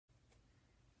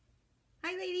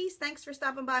Hi ladies, thanks for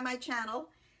stopping by my channel.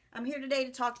 I'm here today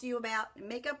to talk to you about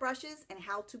makeup brushes and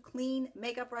how to clean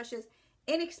makeup brushes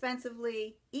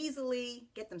inexpensively, easily,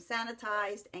 get them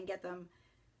sanitized and get them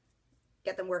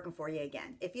working for you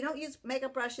again. If you don't use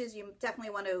makeup brushes, you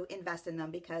definitely want to invest in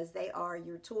them because they are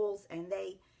your tools and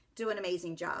they do an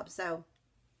amazing job. So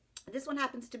this one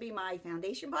happens to be my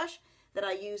foundation brush that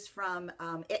I use from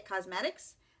IT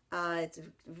Cosmetics. It's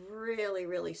really,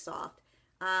 really soft.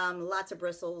 Lots of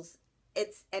bristles.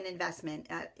 It's an investment.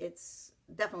 It's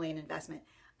definitely an investment.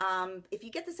 If you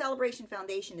get the Celebration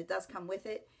Foundation, it does come with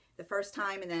it the first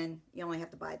time, and then you only have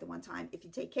to buy it the one time if you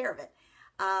take care of it.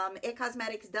 IT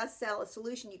Cosmetics does sell a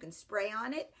solution you can spray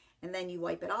on it, and then you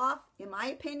wipe it off. In my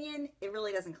opinion, it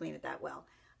really doesn't clean it that well.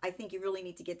 I think you really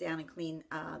need to get down and clean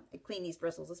these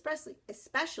bristles,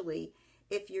 especially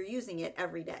if you're using it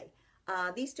every day.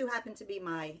 These two happen to be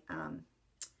my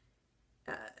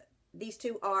these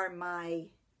two are my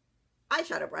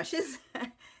eyeshadow brushes.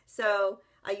 So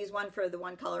I use one for the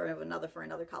one color and another for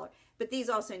another color. But these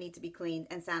also need to be cleaned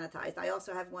and sanitized. I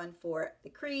also have one for the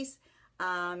crease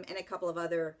and a couple of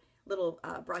other little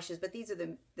brushes. But these are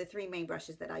the three main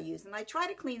brushes that I use. And I try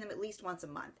to clean them at least once a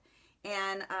month.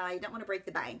 And I don't want to break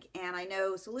the bank. And I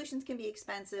know solutions can be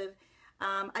expensive.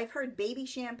 I've heard baby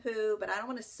shampoo, but I don't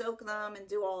want to soak them and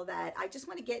do all of that. I just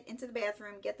want to get into the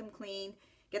bathroom, get them clean,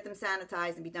 get them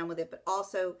sanitized and be done with it, but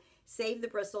also save the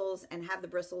bristles and have the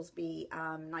bristles be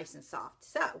nice and soft.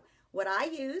 So what I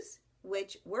use,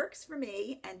 which works for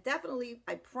me, and definitely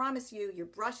I promise you your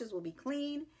brushes will be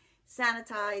clean,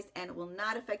 sanitized, and it will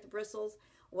not affect the bristles.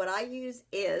 What I use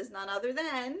is none other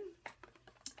than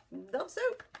Dove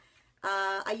soap.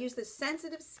 I use the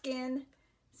sensitive skin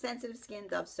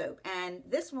Dove soap, and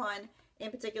this one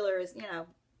in particular is, you know,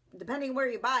 depending where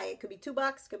you buy it, could be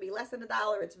 $2, could be less than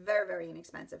 $1. It's very, very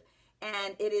inexpensive,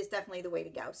 and it is definitely the way to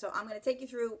go. So I'm going to take you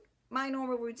through my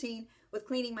normal routine with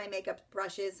cleaning my makeup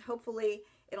brushes. Hopefully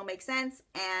it'll make sense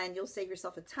and you'll save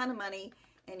yourself a ton of money,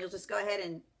 and you'll just go ahead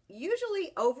and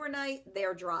usually overnight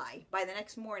they're dry. By the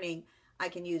next morning I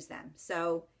can use them.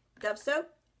 So Dove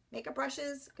soap, makeup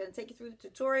brushes, going to take you through the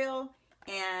tutorial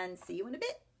and see you in a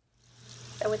bit.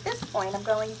 So at this point, I'm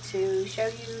going to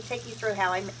take you through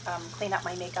how I clean up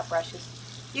my makeup brushes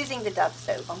using the Dove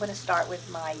soap. I'm going to start with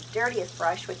my dirtiest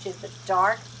brush, which is the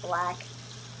dark black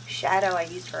shadow I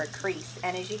use for a crease.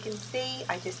 And as you can see,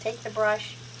 I just take the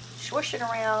brush, swoosh it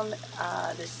around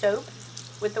the soap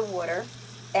with the water,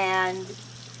 and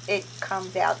it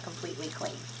comes out completely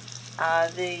clean.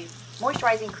 The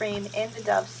moisturizing cream in the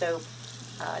Dove soap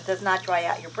does not dry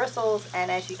out your bristles, and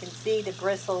as you can see, the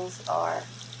bristles are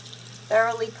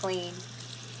thoroughly clean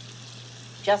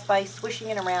just by swishing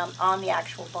it around on the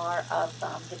actual bar of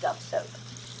the Dove soap.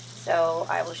 So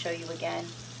I will show you again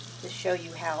to show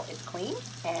you how it's clean,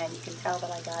 and you can tell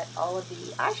that I got all of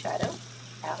the eyeshadow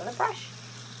out of the brush,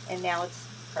 and now it's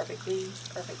perfectly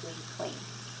clean.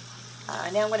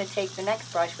 Now I'm going to take the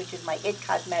next brush, which is my IT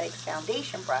Cosmetics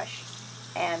foundation brush,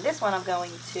 and this one I'm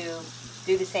going to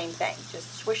do the same thing.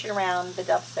 Just swish it around the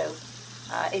Dove soap.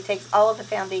 It takes all of the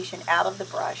foundation out of the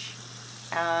brush.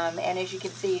 And as you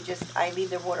can see, I leave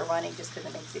the water running just because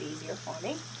it makes it easier for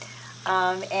me.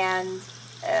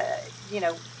 You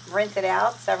know, rinse it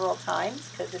out several times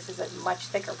because this is a much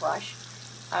thicker brush.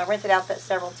 Rinse it out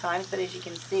several times, but as you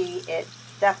can see, it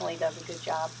definitely does a good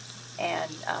job.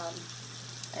 And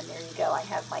there you go. I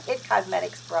have my IT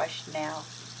Cosmetics brush now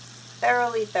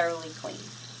thoroughly clean.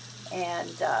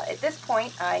 And at this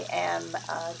point, I am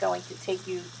going to take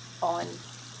you on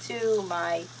to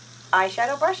my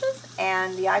eyeshadow brushes,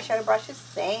 and the eyeshadow brushes,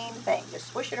 same thing, just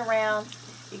swish it around.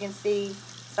 You can see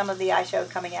some of the eyeshadow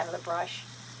coming out of the brush,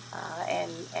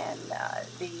 and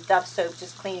the Dove soap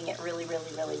just cleaning it really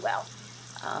well.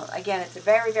 Again, it's a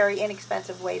very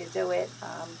inexpensive way to do it.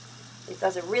 It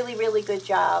does a really good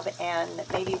job, and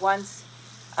maybe once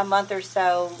a month or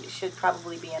so should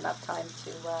probably be enough time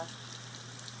to,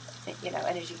 you know,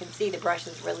 and as you can see, the brush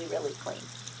is really clean.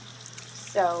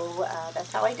 So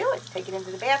that's how I do it. Take it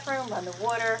into the bathroom, run the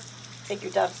water, take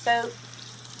your Dove soap,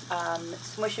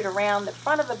 smush it around the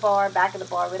front of the bar, back of the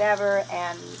bar, whatever,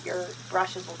 and your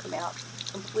brushes will come out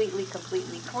completely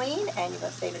clean, and you're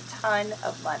going to save a ton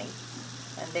of money.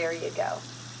 And there you go.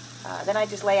 Then I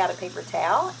just lay out a paper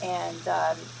towel and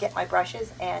get my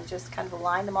brushes and just kind of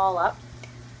line them all up.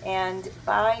 And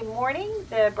by morning,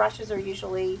 the brushes are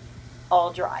usually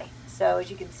all dry. So as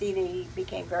you can see, they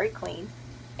became very clean.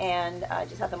 And I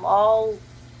just have them all,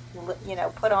 you know,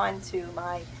 put onto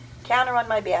my counter on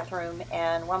my bathroom,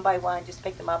 and one by one just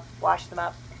pick them up, wash them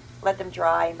up, let them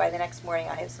dry, and by the next morning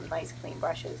I have some nice clean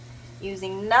brushes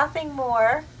using nothing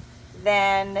more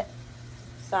than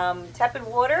some tepid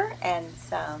water and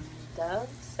some Dove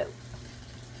soap.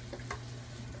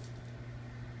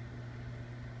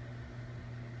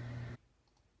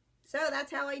 So that's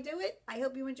how I do it. I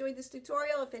hope you enjoyed this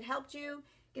tutorial. If it helped you,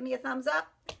 give me a thumbs up.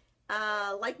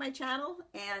 Like my channel,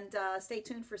 and stay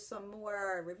tuned for some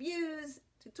more reviews,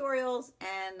 tutorials,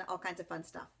 and all kinds of fun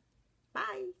stuff.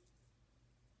 Bye.